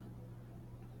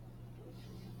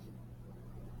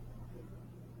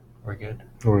We're good.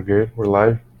 We're good. We're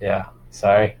live. Yeah.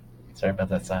 Sorry about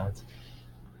that silence.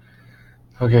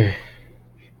 Okay.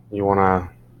 You wanna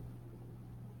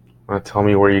tell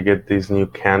me where you get this new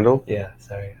candle? Yeah.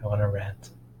 Sorry. I want to rant.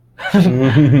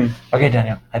 Okay,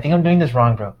 Daniel. I think I'm doing this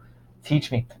wrong, bro.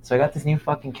 Teach me. So I got this new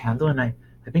fucking candle, and I've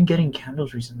been getting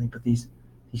candles recently, but these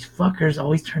fuckers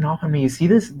always turn off on me. You see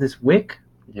this wick?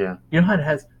 Yeah. You know how it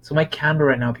has? So my candle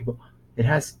right now, people, it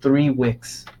has 3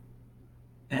 wicks,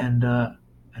 and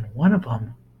one of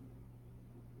them.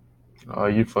 Oh,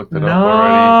 you fucked it up already.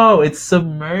 No, it's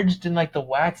submerged in like the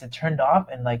wax. It turned off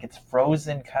and like it's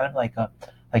frozen, kind of like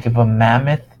if a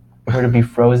mammoth were to be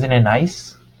frozen in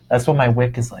ice. That's what my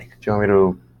wick is like. Do you want me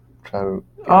to try to?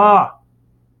 Oh,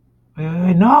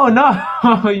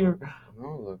 no, you're.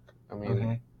 No, look. I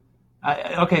mean.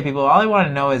 Okay. Okay, people. All I want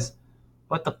to know is,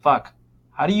 what the fuck?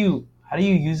 How do you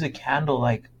use a candle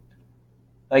like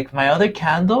my other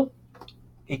candle?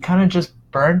 It kind of just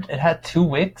burnt. It had 2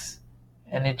 wicks.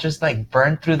 And it just like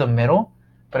burned through the middle,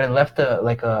 but it left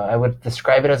I would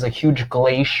describe it as a huge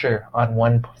glacier on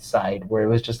one side where it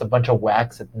was just a bunch of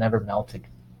wax that never melted.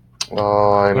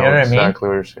 Oh, I know exactly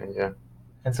what you're saying. Yeah.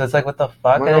 And so it's like, what the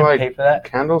fuck? I didn't pay for that.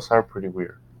 Candles are pretty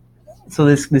weird. So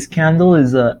this candle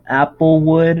is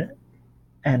applewood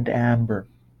and amber.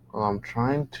 Well, I'm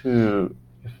trying to.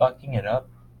 You're fucking it up.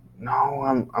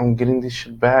 No, I'm getting this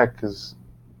shit back because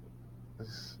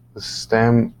the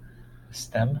stem. The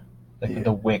stem.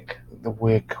 The wick. The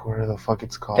wick, whatever the fuck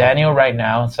it's called. Daniel right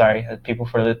now, sorry, for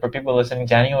people listening,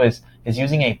 Daniel is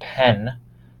using a pen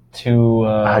to...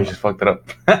 I just fucked it up.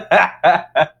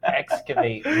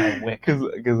 excavate my wick.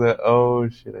 Oh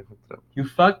shit, I fucked it up. You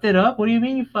fucked it up? What do you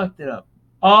mean you fucked it up?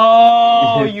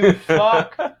 Oh, you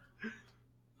fuck. Oh,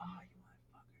 you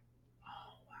motherfucker.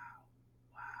 Oh,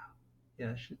 wow. Yeah,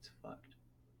 that shit's fucked.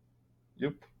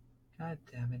 Yep. God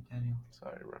damn it, Daniel.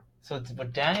 Sorry, bro. So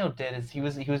what Daniel did is he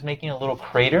was making a little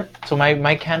crater. So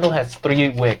my candle has 3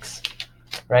 wicks,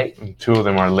 right? And 2 of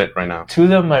them are lit right now. 2 of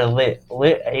them are lit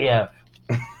AF,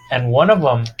 and one of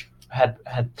them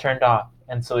had turned off,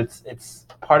 and so it's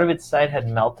part of its side had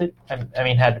melted. I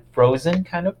mean had frozen,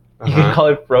 kind of. You can call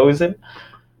it frozen.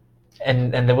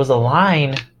 And there was a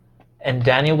line, and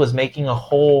Daniel was making a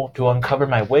hole to uncover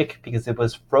my wick because it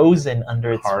was frozen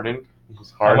under its hardened.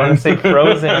 I want to say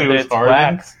frozen under its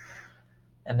wax.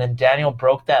 And then Daniel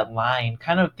broke that line.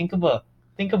 Kind of think of a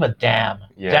dam.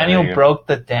 Yeah, Daniel broke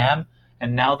the dam,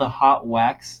 and now the hot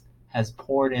wax has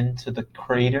poured into the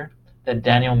crater that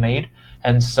Daniel made,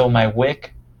 and so my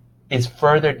wick is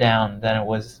further down than it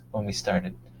was when we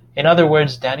started. In other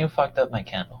words, Daniel fucked up my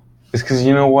candle. It's because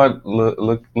you know what?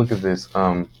 Look at this.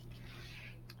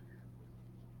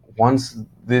 Once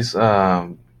this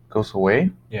goes away,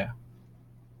 yeah,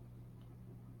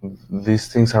 these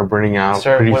things are burning out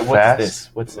pretty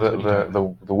fast. What's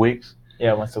the wicks?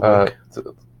 Yeah, what's the wick?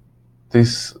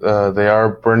 They are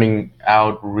burning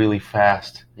out really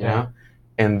fast, you know?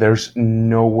 And there's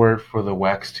nowhere for the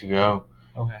wax to go.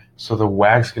 Okay. So the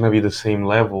wax is gonna be the same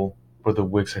level, but the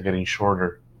wicks are getting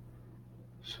shorter.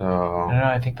 So No,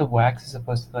 I think the wax is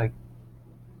supposed to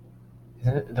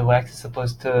the wax is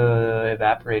supposed to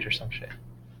evaporate or some shit.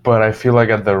 But I feel like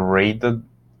at the rate that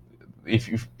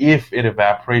if it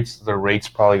evaporates, the rate's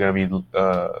probably gonna be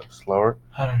slower.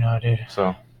 I don't know, dude.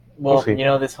 So we'll see. You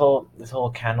know, this whole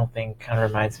candle thing kind of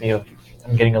reminds me of.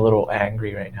 I'm getting a little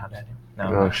angry right now, Daniel.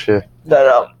 Oh shit.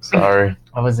 Sorry.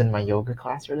 I was in my yoga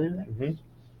class earlier, mm-hmm.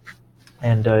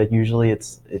 And usually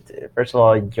it's first of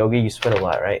all, yoga you sweat a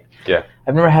lot, right? Yeah.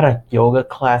 I've never had a yoga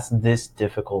class this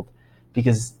difficult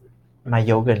because my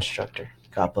yoga instructor,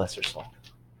 God bless her soul,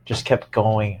 just kept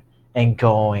going and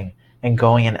going and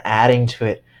going and adding to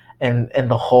it, and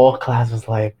the whole class was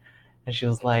like, and she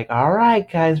was like, "All right,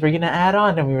 guys, we're gonna add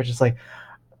on," and we were just like,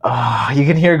 "Ah!" You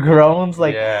can hear groans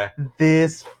like,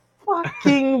 "This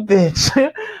fucking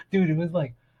bitch," dude. It was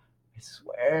like, I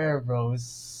swear, bro, it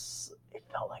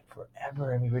felt like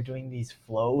forever, and we were doing these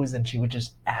flows, and she would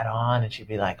just add on, and she'd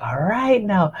be like, "All right,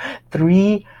 now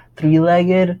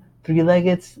three-legged,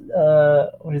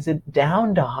 what is it,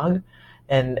 down dog."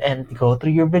 And go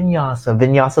through your vinyasa.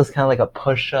 Vinyasa is kind of like a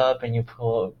push up, and you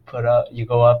you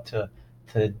go up to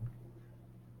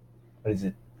what is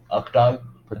it, up dog?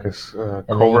 Like a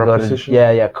cobra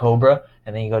position. Cobra,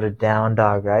 and then you go to down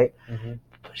dog, right? Mm-hmm.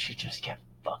 But she just kept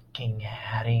fucking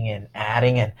adding, and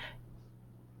I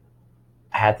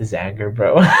had this anger,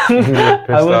 bro. I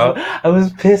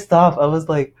was pissed off. I was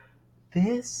like,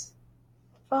 this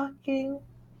fucking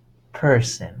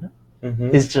person.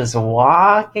 Mm-hmm. Is just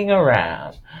walking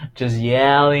around, just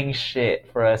yelling shit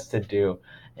for us to do.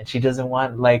 And she doesn't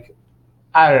want,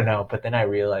 I don't know. But then I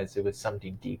realized it was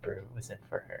something deeper. It wasn't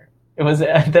for her. It was.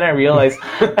 And then I realized.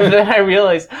 And then I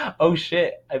realized, oh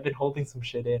shit, I've been holding some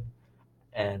shit in.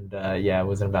 And yeah, it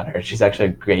wasn't about her. She's actually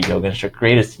a great yoga instructor,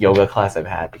 greatest yoga class I've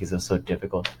had because it was so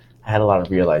difficult. I had a lot of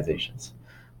realizations.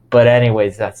 But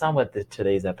anyways, that's not what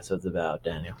today's episode's about,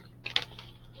 Daniel.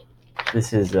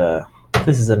 This is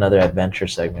another adventure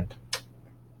segment.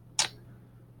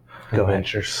 Go ahead.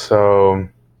 Adventure. So,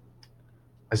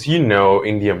 as you know,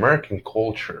 in the American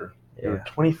culture, your Yeah.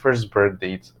 21st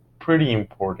birthday is pretty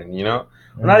important.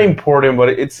 Not important, but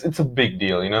it's a big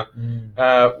deal.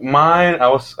 Mine, I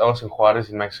was in Juarez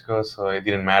in Mexico, so it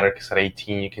didn't matter because at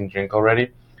 18 you can drink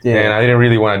already, and Yeah. I didn't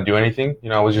really want to do anything.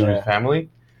 I was just Yeah. with family.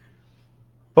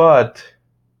 But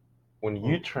when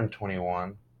you turned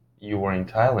 21, you were in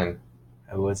Thailand.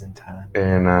 I was in Thailand.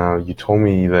 And you told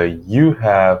me that you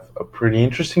have a pretty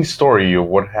interesting story of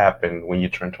what happened when you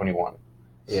turned 21.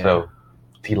 Yeah. So,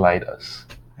 delight us.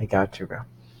 I got you, bro.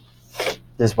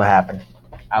 This is what happened.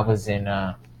 I was in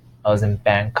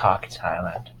Bangkok,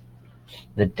 Thailand.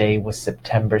 The day was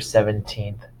September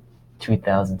 17th,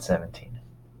 2017.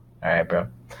 All right, bro.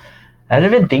 I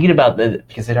had been thinking about this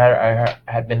because I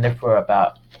had been there for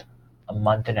about a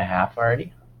month and a half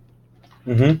already.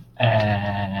 Mm-hmm.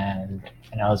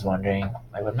 And I was wondering,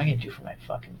 like, what am I gonna do for my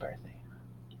fucking birthday?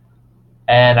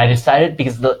 And I decided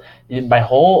because my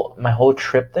whole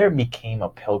trip there became a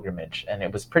pilgrimage, and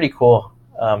it was pretty cool.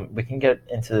 We can get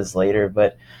into this later,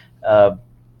 but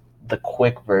the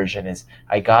quick version is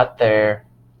I got there.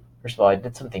 First of all, I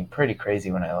did something pretty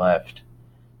crazy when I left,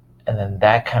 and then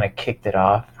that kind of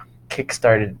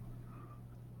kickstarted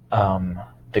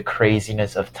the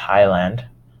craziness of Thailand.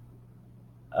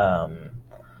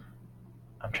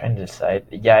 I'm trying to decide.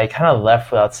 Yeah, I kind of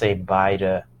left without saying bye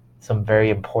to some very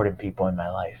important people in my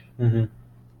life, Mm-hmm.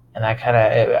 and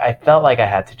I felt like I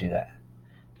had to do that.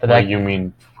 But Like you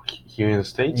mean here in the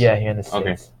States? Yeah, here in the States.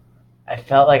 Okay. I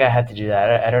felt like I had to do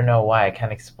that. I don't know why. I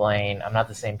can't explain. I'm not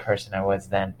the same person I was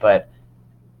then, but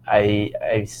I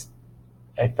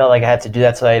felt like I had to do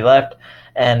that, so I left,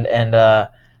 and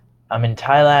I'm in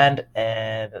Thailand,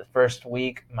 and the first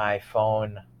week my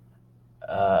phone,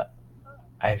 I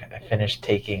finished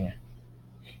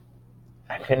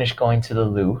going to the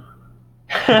loo.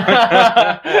 This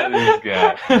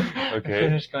guy. Okay. I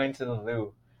finished going to the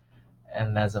loo,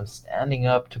 and as I'm standing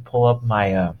up to pull up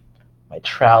my my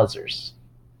trousers,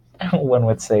 one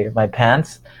would say my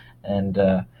pants, and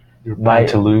Your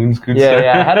pantaloons, good yeah, sir.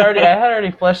 yeah. I had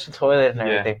already flushed the toilet and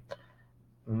Yeah. everything.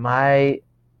 My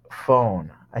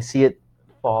phone, I see it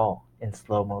fall in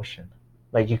slow motion.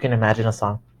 Like you can imagine a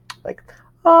song, like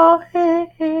oh hey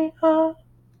hey oh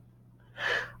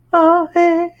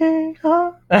hey hey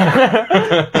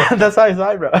That's how I saw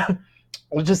it, bro.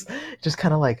 It just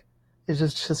kind of like it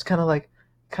just kind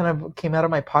of came out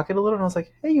of my pocket a little, and I was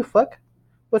like, hey, you fuck,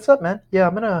 what's up, man? Yeah,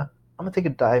 I'm gonna take a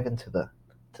dive into the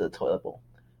toilet bowl,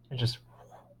 and just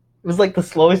it was like the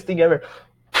slowest thing ever.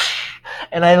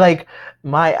 And I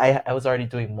was already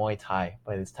doing Muay Thai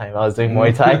by this time. I was doing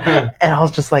Muay Thai, and I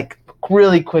was just like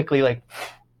really quickly like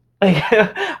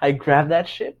I grabbed that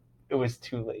shit. It was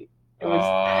too late.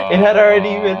 It had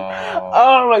already been.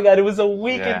 Oh my god! It was a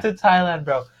week into Thailand,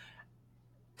 bro.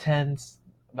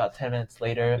 About 10 minutes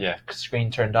later, Yeah. Screen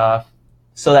turned off.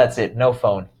 So that's it. No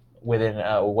phone within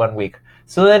 1 week.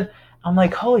 So then I'm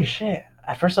like, holy shit.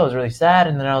 At first I was really sad,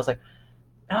 and then I was like,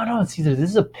 no, it's either this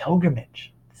is a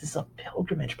pilgrimage. This is a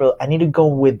pilgrimage, bro. I need to go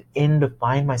within to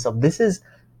find myself.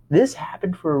 This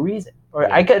happened for a reason. Or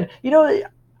Yeah. I could,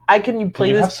 you play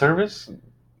Did you this. have service?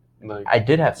 Like, I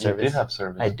did have service. You did have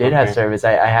service. I did have service.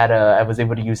 I was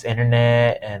able to use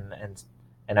internet,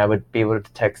 and I would be able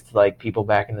to text like people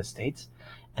back in the States,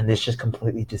 and this just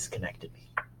completely disconnected me.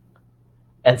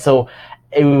 And so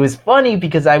it was funny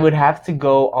because I would have to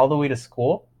go all the way to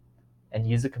school and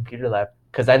use a computer lab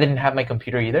because I didn't have my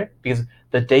computer either, because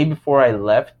the day before I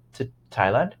left to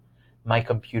Thailand, my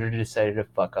computer decided to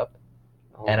fuck up,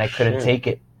 and I couldn't take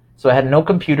it. So I had no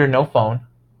computer, no phone,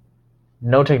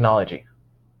 no technology.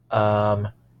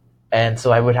 And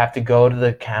so I would have to go to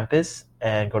the campus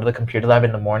and go to the computer lab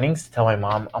in the mornings to tell my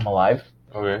mom I'm alive.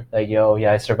 Okay. Like, yo,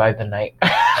 yeah, I survived the night.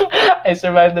 I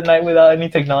survived the night without any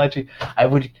technology.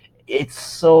 It's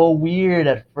so weird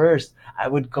at first. I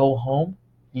would go home.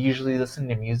 You usually listen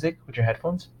to music with your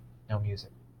headphones. No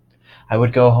music. I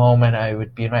would go home and I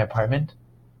would be in my apartment.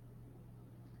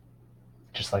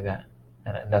 Just like that.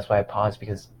 And that's why I paused,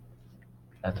 because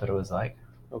that's what it was like.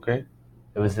 Okay.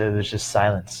 It was just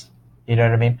silence. You know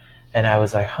what I mean? And I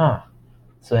was like, huh.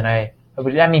 So then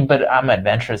but I'm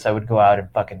adventurous. I would go out and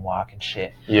fucking walk and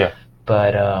shit. Yeah.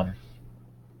 But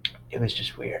it was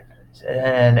just weird.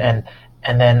 And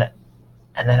then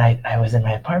And then I was in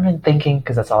my apartment thinking,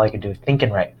 because that's all I could do, think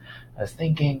and write. I was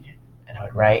thinking, and I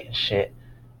would write and shit,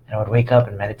 and I would wake up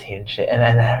and meditate and shit. And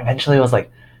then eventually I was like,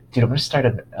 dude, I'm gonna start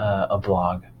a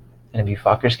blog, and if you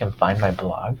fuckers can find my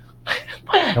blog,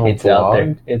 it's out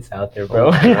there. It's out there, bro.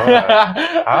 Oh,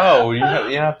 how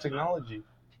you have technology?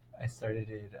 I started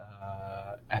it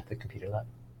at the computer lab.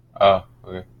 Oh,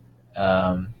 okay.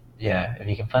 Yeah, if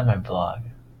you can find my blog,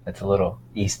 that's a little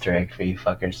Easter egg for you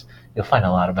fuckers. You'll find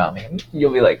a lot about me.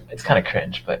 You'll be like, it's kind of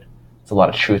cringe, but it's a lot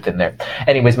of truth in there.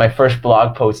 Anyways, my first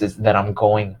blog post is that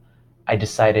I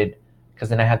decided, because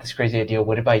then I had this crazy idea,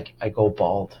 what if I go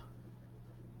bald?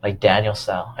 Like Daniel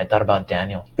style. I thought about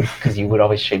Daniel, because you would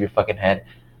always shave your fucking head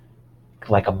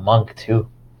like a monk too.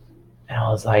 And I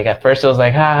was like, at first I was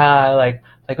like, ha, like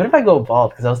what if I go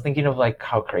bald? Because I was thinking of like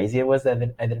how crazy it was that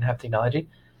I didn't have technology.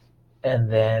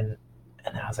 And then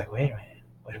I was like, wait a minute,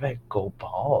 what if I go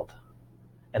bald?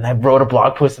 And I wrote a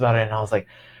blog post about it, and I was like,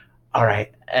 all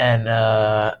right, and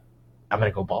I'm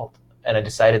gonna go bald. And I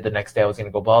decided the next day I was gonna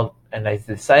go bald, and I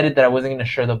decided that I wasn't gonna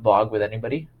share the blog with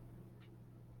anybody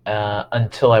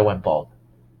until I went bald.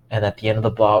 And at the end of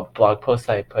the blog post,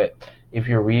 I put, if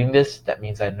you're reading this, that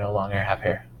means I no longer have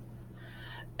hair.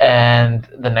 And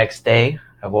the next day,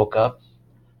 I woke up,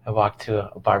 I walked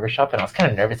to a barbershop, and I was kind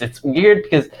of nervous. It's weird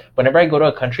because whenever I go to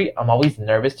a country, I'm always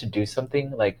nervous to do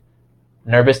something, like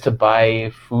nervous to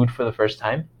buy food for the first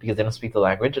time because they don't speak the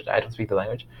language. I don't speak the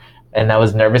language. And I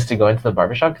was nervous to go into the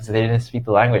barbershop because they didn't speak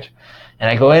the language. And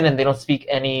I go in and they don't speak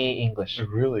any English.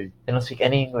 Really? They don't speak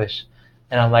any English.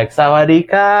 And I'm like, Sawadee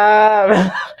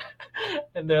ka!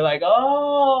 And they're like,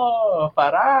 oh,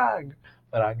 Farag.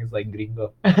 Farag is like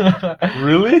gringo.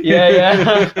 Really?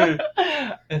 Yeah.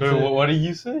 Wait, what did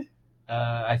you say?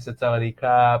 I said Sawadee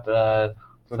ka.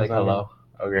 It's like hello.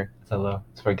 Mean? Okay. It's hello.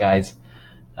 It's for guys.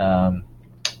 And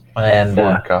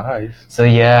for guys. So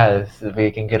yeah, so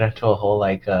we can get into a whole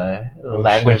like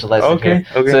language lesson here.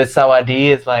 Okay. So it's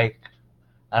Sawadee is like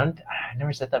I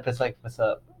never said that, but it's like what's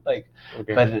up, like.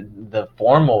 Okay. But the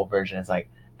formal version is like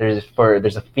there's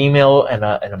a female and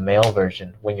a male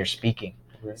version when you're speaking.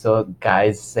 Okay. So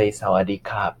guys say Sawadee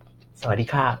ka, Sawadee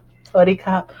ka, Sawadee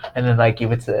ka, and then like you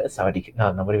would say Sawadee.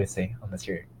 No, nobody would say unless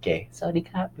you're gay. Sawadee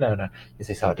ka. No, you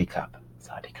say Sawadee ka.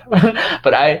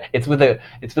 But it's with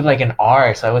like an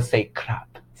R, so I would say krap,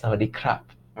 Sawadee krap.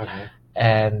 Okay.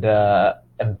 And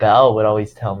Belle would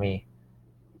always tell me,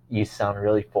 you sound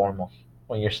really formal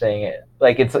when you're saying it.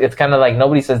 Like it's kind of like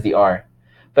nobody says the R.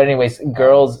 But anyways,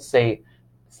 girls say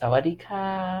Sawadee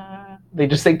ka. They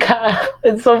just say ka.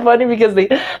 It's so funny because they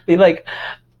like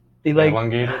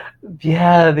elongate it?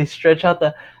 Yeah, they stretch out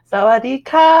the Sawadee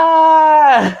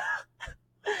ka.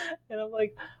 And I'm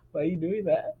like, why are you doing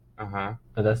that?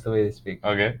 But that's the way they speak.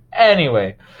 Okay.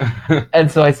 Anyway,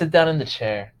 and so I sit down in the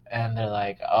chair, and they're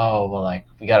like, "Oh, well, like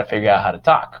we got to figure out how to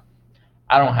talk."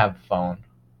 I don't have a phone.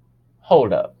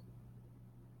 Hold up.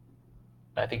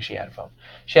 I think she had a phone.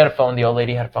 She had a phone. The old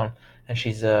lady had a phone, and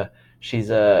she like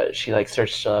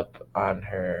searched up on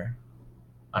her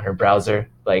browser,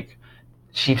 like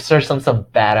she searched on some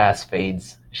badass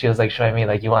fades. She was like showing me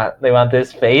like, they want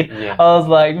this fade. Yeah. I was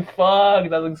like, fuck,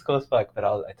 that looks cool as fuck. But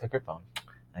I took her phone.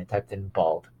 I typed in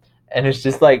bald, and it's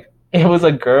just like, it was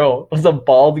a girl. It was a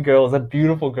bald girl. It was a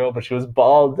beautiful girl, but she was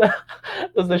bald.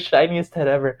 It was the shiniest head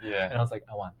ever. Yeah. And I was like,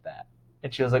 I want that.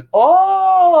 And she was like,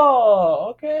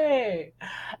 oh, okay.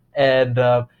 And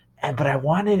but I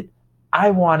wanted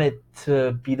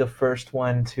to be the first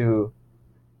one I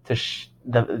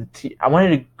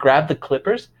wanted to grab the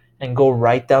clippers and go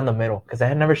right down the middle because I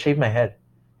had never shaved my head.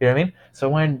 You know what I mean? So I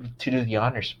wanted to do the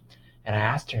honors, and I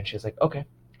asked her, and she was like, okay.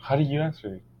 How did you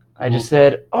answer it? I just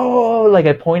said, oh, like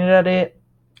I pointed at it.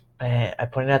 I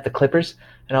pointed at the clippers,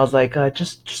 and I was like,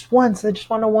 just once. I just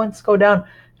want to once go down.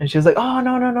 And she was like, oh,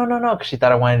 no, because she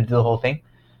thought I wanted to do the whole thing.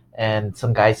 And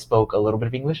some guy spoke a little bit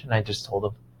of English, and I just told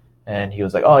him. And he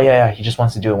was like, oh, yeah, he just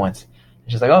wants to do it once.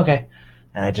 And she's like, okay.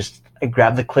 And I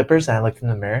grabbed the clippers, and I looked in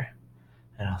the mirror,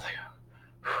 and I was like,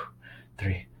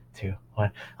 3, 2,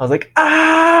 1. I was like,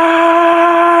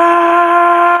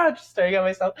 just staring at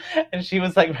myself, and she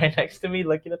was like right next to me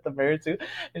looking at the mirror too,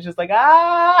 and she's like,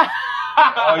 Oh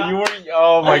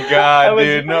my god,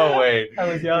 dude, no way. I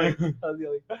was yelling.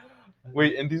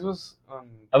 Wait, and this was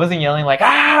I wasn't yelling like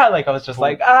like I was just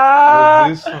like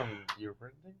Was this on your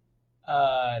birthday?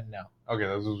 No. Okay,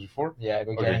 that was before? Yeah,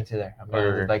 we're Okay. getting to there.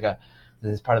 Okay. Like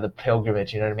this is part of the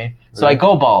pilgrimage, you know what I mean? So I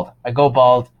go bald. I go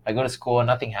to school,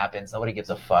 nothing happens, nobody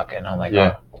gives a fuck, and I'm like,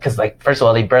 Yeah. because like first of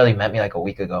all, they barely met me like a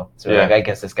week ago, so Yeah. like I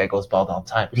guess this guy goes bald all the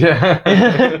time. Yeah.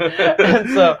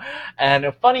 And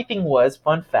a funny thing was,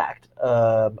 fun fact,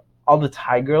 all the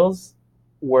Thai girls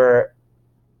were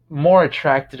more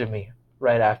attracted to me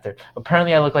right after.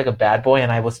 Apparently, I look like a bad boy,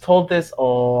 and I was told this a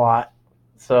lot.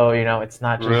 So it's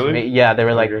not just Really? me. Yeah, they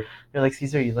were like, Okay. they're like,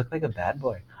 Caesar, you look like a bad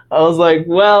boy. I was like,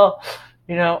 well,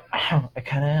 I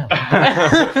kind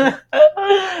of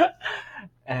am.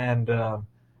 And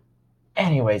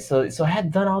anyway, so I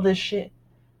had done all this shit,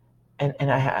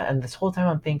 and this whole time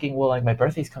I'm thinking, well, like my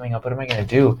birthday's coming up. What am I gonna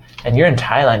do? And you're in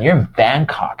Thailand. You're in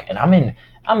Bangkok, and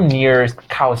I'm near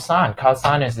Khao San. Khao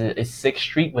San is 6th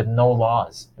Street with no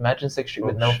laws. Imagine 6th Street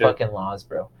with no shit. fucking laws,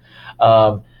 bro.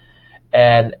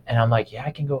 And I'm like, yeah,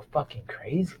 I can go fucking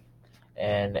crazy,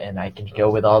 and I can go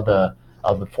with all the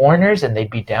foreigners, and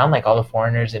they'd be down, like all the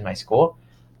foreigners in my school,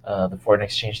 the foreign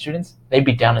exchange students. They'd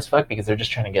be down as fuck because they're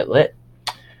just trying to get lit.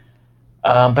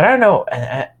 But I don't know.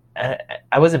 And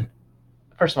I wasn't.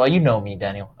 First of all, you know me,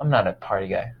 Daniel. I'm not a party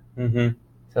guy. Mm-hmm.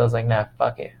 So I was like, nah,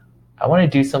 fuck it. I want to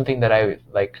do something that I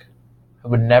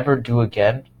would never do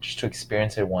again, just to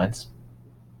experience it once.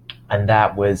 And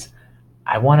that was,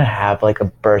 I want to have like a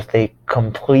birthday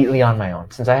completely on my own,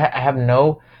 since I have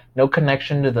no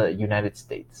connection to the United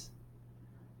States,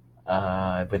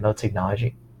 with no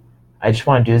technology. I just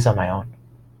want to do this on my own.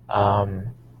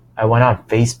 I went on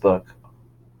Facebook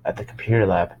at the computer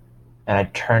lab, and I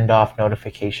turned off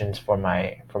notifications for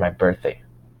my birthday,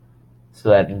 so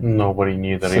that Nobody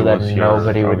knew that it so that was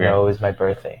nobody would okay. know it was my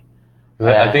birthday.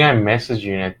 I think I messaged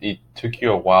you, and it took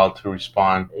you a while to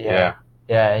respond. Yeah,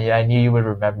 I knew you would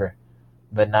remember,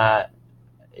 but not.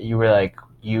 You were like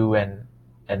you and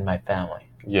my family.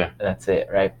 Yeah. That's it,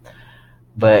 right?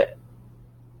 But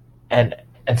and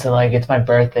so like it's my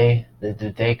birthday. The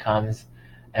day comes,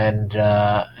 and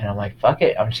I'm like, fuck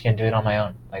it. I'm just gonna do it on my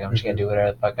own. Like I'm just gonna do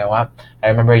whatever the fuck I want. I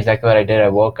remember exactly what I did. I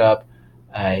woke up.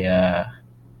 I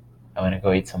went to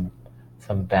go eat some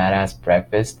badass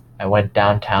breakfast. I went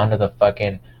downtown to the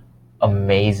fucking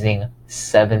amazing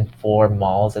 7-floor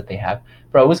malls that they have.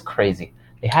 Bro, it was crazy.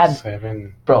 They had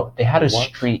 7. Bro, they had a What?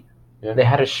 street. Yeah. They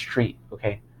had a street,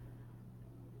 okay?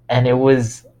 And it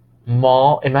was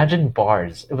mall. Imagine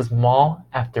bars. It was mall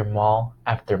after mall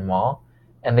after mall,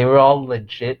 and they were all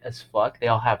legit as fuck. They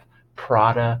all have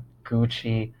Prada,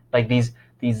 Gucci, like these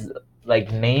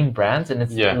like name brands, and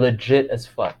it's legit as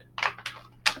fuck.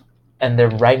 And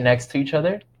they're right next to each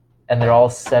other, and they're all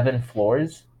 7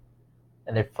 floors,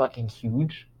 and they're fucking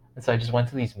huge. And so I just went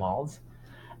to these malls,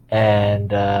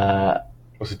 and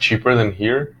was it cheaper than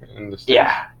here in the States?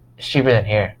 Yeah, it's cheaper than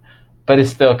here, but it's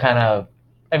still kind of.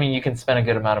 I mean, you can spend a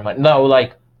good amount of money. No,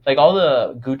 like all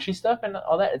the Gucci stuff and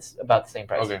all that, it's about the same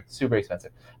price. Okay. Super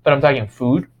expensive. But I'm talking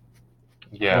food.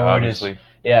 Yeah, obviously.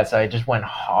 Yeah, so I just went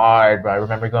hard, bro. I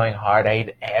remember going hard. I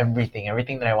ate everything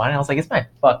that I wanted. I was like, it's my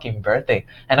fucking birthday.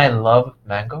 And I love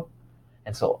mango.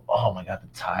 And so, oh my God, the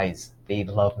Thais, they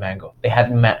love mango. They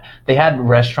had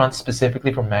restaurants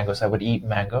specifically for mango. So I would eat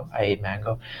mango. I ate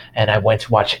mango. And I went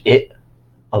to watch it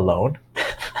alone.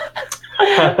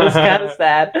 It was kind of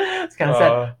sad. It's kind of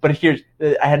sad. But here's,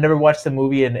 I had never watched the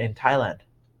movie in Thailand.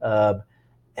 And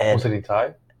was it in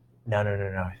Thai?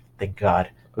 No. Thank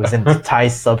God. It was in Thai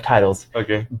subtitles.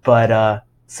 Okay. But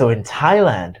so in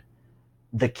Thailand,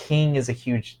 the king is a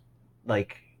huge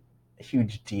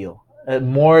deal.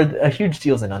 A huge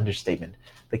deal is an understatement.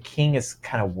 The king is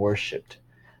kind of worshipped,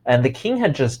 and the king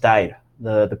had just died.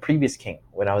 The previous king,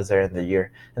 when I was there in the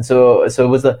year, and so it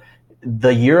was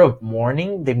the year of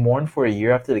mourning. They mourn for a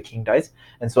year after the king dies,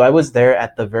 and so I was there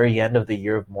at the very end of the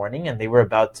year of mourning, and they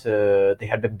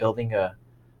had been building a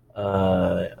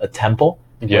temple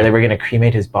where they were going to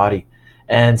cremate his body.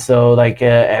 And so like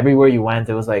everywhere you went,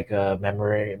 it was like a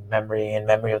memory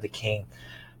of the king.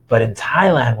 But in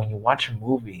Thailand, when you watch a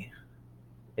movie,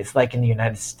 it's like in the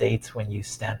United States when you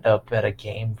stand up at a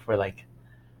game for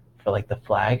the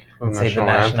flag and say the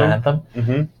national anthem.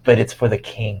 Mm-hmm. But it's for the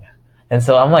king. And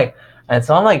so I'm like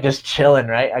just chilling,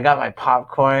 right? I got my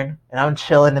popcorn and I'm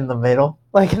chilling in the middle,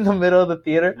 like in the middle of the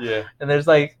theater. Yeah. And there's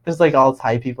like all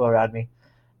Thai people around me.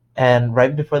 And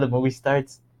right before the movie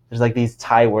starts, there's like these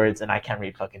Thai words, and I can't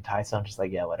read fucking Thai, so I'm just like,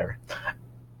 yeah, whatever.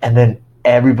 And then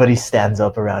everybody stands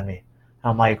up around me.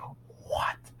 I'm like,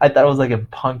 what? I thought I was like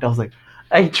punked. I was like,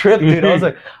 I tripped, dude. I was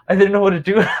like, I didn't know what to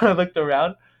do. I looked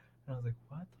around, and I was like,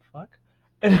 what the fuck?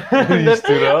 And You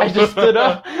stood up? I just stood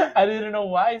up. I didn't know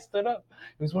why I stood up.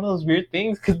 It was one of those weird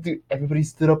things, because everybody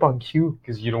stood up on cue.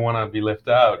 Because you don't want to be left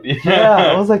out. Yeah,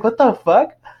 I was like, what the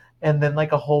fuck? And then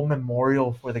like a whole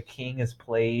memorial for the king is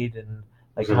played, and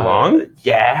like was it long?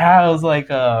 Yeah, it was like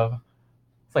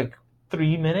it's like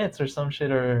 3 minutes or some shit,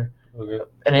 or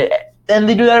okay. And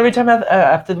they do that every time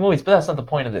after the movies, but that's not the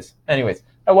point of this. Anyways,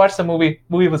 I watched the movie.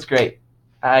 Movie was great.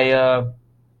 I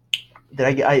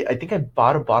I think I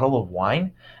bought a bottle of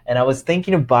wine, and I was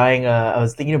thinking of buying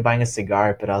a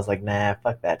cigar, but I was like, nah,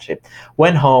 fuck that shit.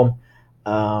 Went home,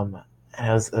 and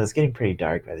it was getting pretty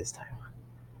dark by this time,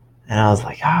 and I was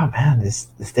like, oh man, this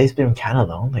day's been kind of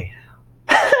lonely,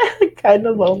 kind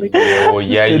of lonely. Oh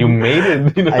yeah, you made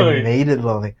it. You know. I made it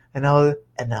lonely, and I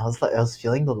was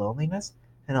feeling the loneliness,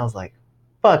 and I was like,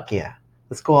 fuck yeah,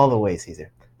 let's go all the way,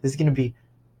 Caesar. This is gonna be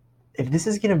if this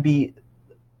is gonna be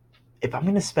if I'm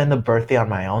gonna spend a birthday on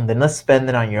my own, then let's spend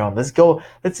it on your own. Let's go.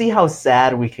 Let's see how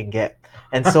sad we can get.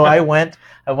 And so I went.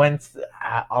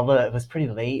 Although it was pretty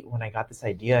late when I got this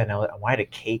idea, and I wanted a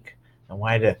cake. I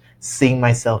wanted to sing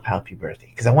myself happy birthday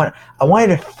because I wanted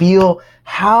to feel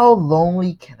how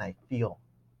lonely can I feel.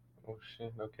 Oh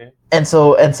shit. Okay. And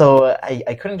so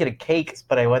I couldn't get a cake,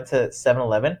 but I went to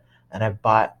 7-Eleven and I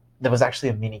bought. There was actually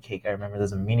a mini cake. I remember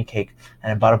there's a mini cake,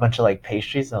 and I bought a bunch of like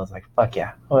pastries. And I was like, "Fuck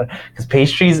yeah!" Because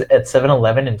pastries at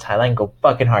 7-Eleven in Thailand go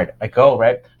fucking hard. I go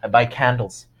right. I buy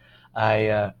candles.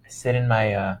 I sit in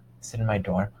my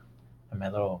dorm, in my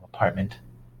little apartment,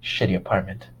 shitty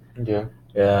apartment. Yeah.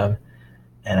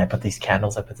 And I put these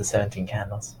candles. I put the 17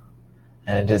 candles,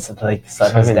 and it just like the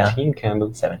sun was down. 17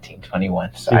 candles. 17,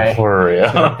 21. Sorry,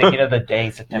 I'm thinking of the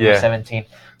day, September 17.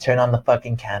 Turn on the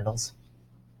fucking candles.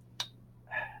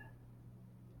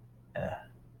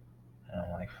 And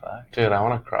I'm like, fuck. Dude, I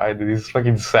want to cry. Dude, this is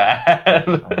fucking sad.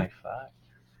 I'm like, fuck.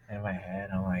 In my head,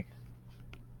 I'm like,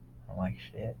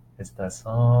 shit. Estas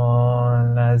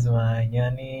son las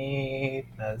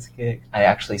mañanitas que... I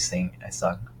actually sing. I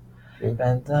sung.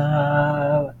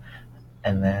 Mm.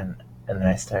 And then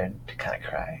I started to kind of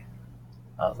cry.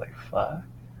 I was like,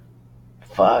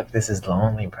 fuck, this is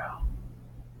lonely, bro.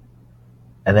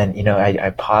 And then, you know, I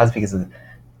paused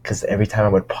because every time I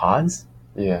would pause,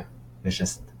 yeah, it's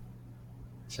just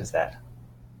that.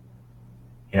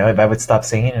 You know, if I would stop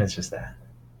singing, it's just that.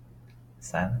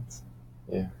 Silence.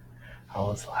 Yeah. I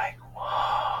was like,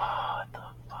 what the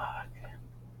fuck?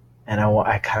 And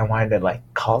I kind of wanted to, like,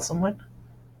 call someone.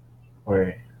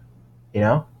 Or, you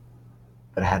know?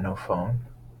 But I had no phone.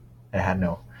 I had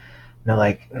no,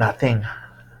 like, nothing.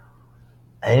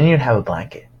 I didn't even have a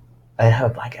blanket. I didn't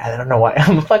have a blanket. I don't know why.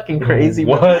 I'm fucking crazy.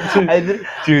 What?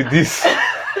 Dude,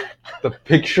 the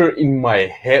picture in my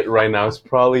head right now is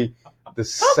probably the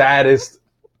saddest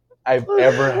I've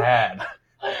ever had.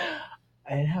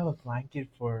 I didn't have a blanket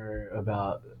for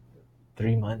about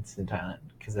 3 months in Thailand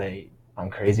because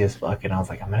I'm crazy as fuck, and I was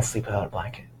like, I'm gonna sleep without a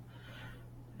blanket.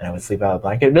 And I would sleep without a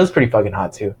blanket. It was pretty fucking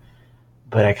hot too.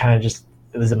 But I kind of just,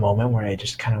 it was a moment where I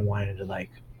just kind of wanted to, like,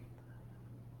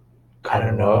 I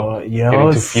don't know, you know, get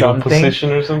into fetal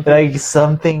position or something? Like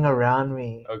something around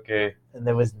me. Okay. And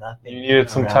there was nothing. You needed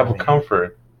some type of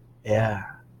comfort. Yeah.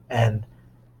 And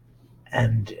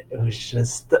it was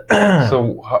just...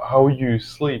 So how would you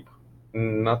sleep?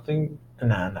 Nothing?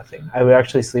 Nah, nothing. I would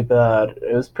actually sleep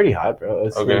it was pretty hot, bro.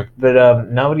 Okay. But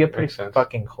no, it would get pretty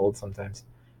fucking cold sometimes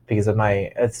because of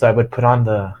so I would put on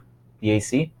the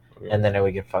AC, okay, and then it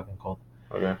would get fucking cold.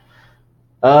 Okay.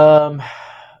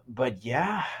 But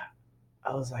yeah,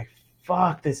 I was like,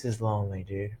 fuck, this is lonely,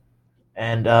 dude.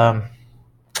 And I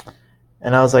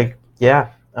was like,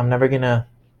 yeah, I'm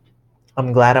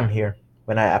glad I'm here.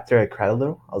 After I cried a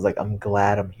little, I was like, I'm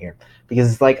glad I'm here. Because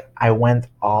it's like I went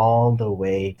all the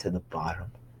way to the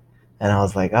bottom. And I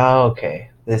was like, oh,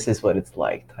 okay, this is what it's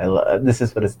like. This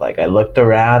is what it's like. I looked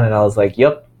around and I was like,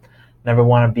 yep, never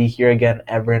want to be here again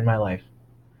ever in my life.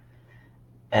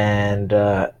 And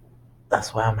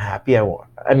that's why I'm happy.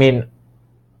 I mean,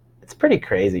 it's pretty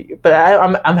crazy. But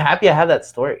I'm happy I have that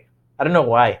story. I don't know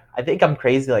why. I think I'm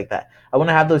crazy like that. I want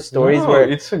to have those stories where...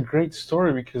 it's a great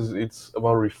story because it's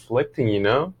about reflecting, you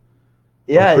know?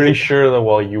 Yeah. I'm pretty sure that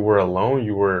while you were alone,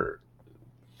 you were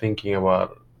thinking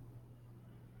about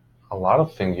a lot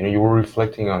of things. You know, you were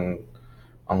reflecting on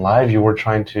life. You were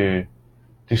trying to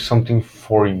do something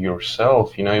for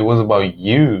yourself. You know, it was about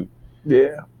you.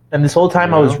 Yeah. And this whole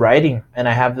time I was writing, and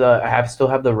I still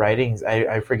have the writings.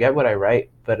 I forget what I write,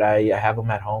 but I have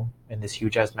them at home in this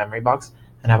huge ass memory box,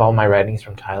 and I have all my writings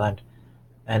from Thailand.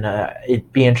 And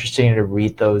it'd be interesting to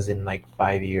read those in like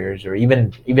 5 years, or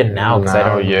even now, because I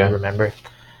don't remember.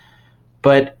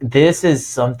 But this is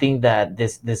something that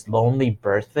this lonely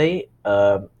birthday.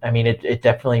 I mean, it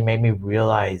definitely made me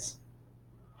realize,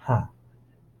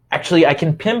 Actually, I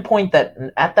can pinpoint that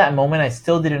at that moment I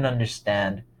still didn't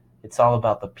understand. It's all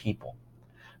about the people,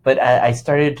 but I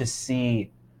started to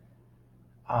see.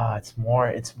 It's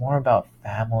more about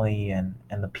family and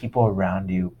the people around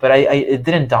you. But it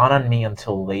didn't dawn on me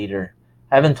until later.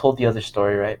 I haven't told the other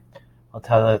story, right? I'll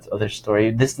tell that other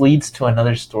story. This leads to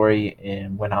another story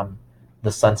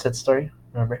the sunset story.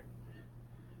 Remember?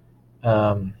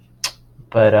 Um,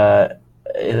 but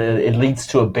it leads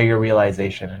to a bigger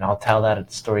realization, and I'll tell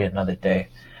that story another day.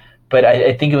 But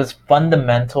I think it was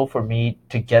fundamental for me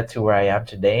to get to where I am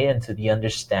today, and to the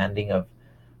understanding of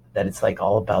that it's like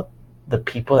all about the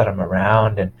people that I'm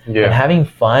around, and having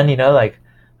fun,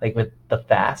 like with the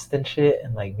fast and shit,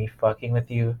 and like me fucking with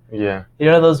you. Yeah.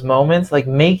 Those moments, like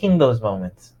making those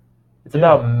moments. It's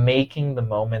about making the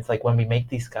moments, like when we make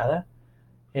the escala.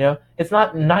 It's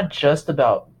not just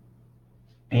about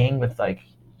being with like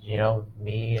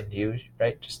me and you,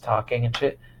 right? Just talking and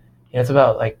shit. It's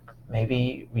about like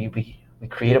maybe we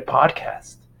create a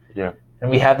podcast. Yeah. And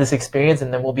we have this experience,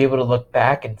 and then we'll be able to look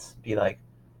back and be like,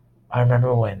 I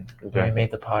remember when we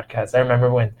made the podcast. I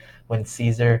remember when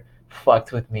Caesar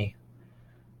fucked with me.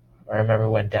 I remember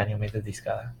when Daniel made the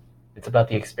discada. It's about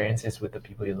the experiences with the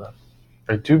people you love.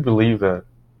 I do believe that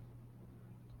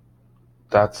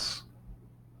that's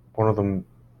one of the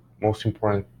most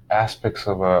important aspects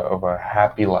of a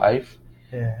happy life.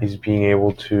 Is being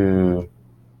able to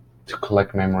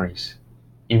collect memories,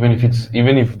 even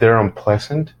if they're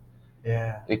unpleasant.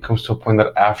 It comes to a point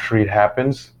that after it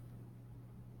happens,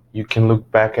 you can look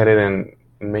back at it and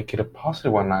make it a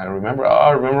positive one. I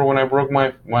remember when I broke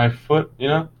my foot,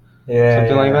 something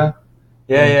like that.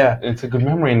 It's a good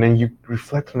memory, and then you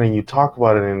reflect on it and you talk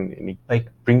about it, and it like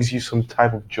brings you some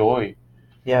type of joy.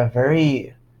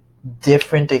 Very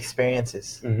different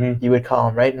experiences. Mm-hmm. You would call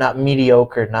them, right? Not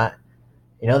mediocre, not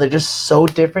they're just so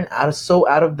different, out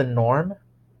of the norm,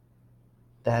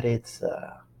 that it's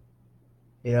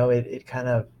it kind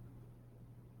of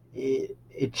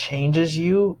it changes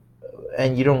you,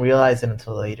 and you don't realize it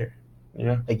until later.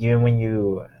 Like even when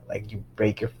you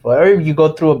break your foot, or you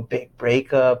go through a big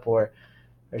breakup, or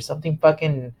something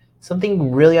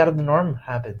really out of the norm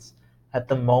happens. At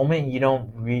the moment, you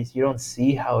don't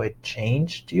see how it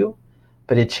changed you,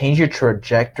 but it changed your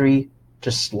trajectory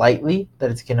just slightly. That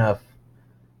it's gonna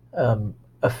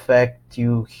affect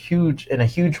you in a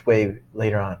huge way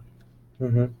later on.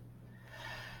 Mm-hmm.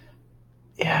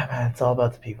 Yeah, man, it's all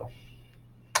about the people.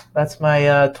 That's my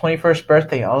 21st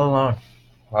birthday, all alone.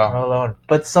 Wow. All alone.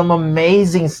 But some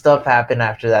amazing stuff happened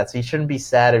after that, so you shouldn't be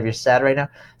sad if you're sad right now.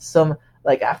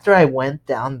 After I went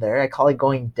down there, I call it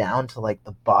going down to like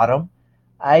the bottom.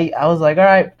 I was like, all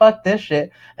right, fuck this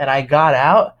shit. And I got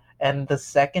out, and the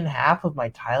second half of my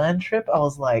Thailand trip, I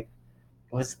was like,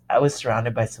 I was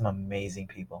surrounded by some amazing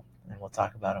people, and we'll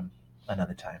talk about them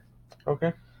another time.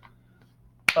 Okay.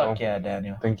 Fuck yeah,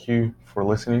 Daniel. Thank you for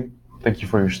listening. Thank you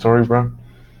for your story, bro.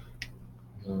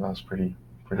 That was pretty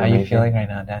How amazing. you feeling right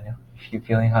now, Daniel? You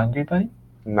feeling hungry, buddy?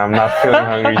 No, I'm not feeling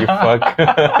hungry, you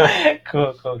fuck.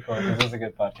 Cool. This was a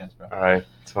good podcast, bro. All right.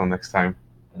 Till next time.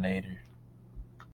 Later.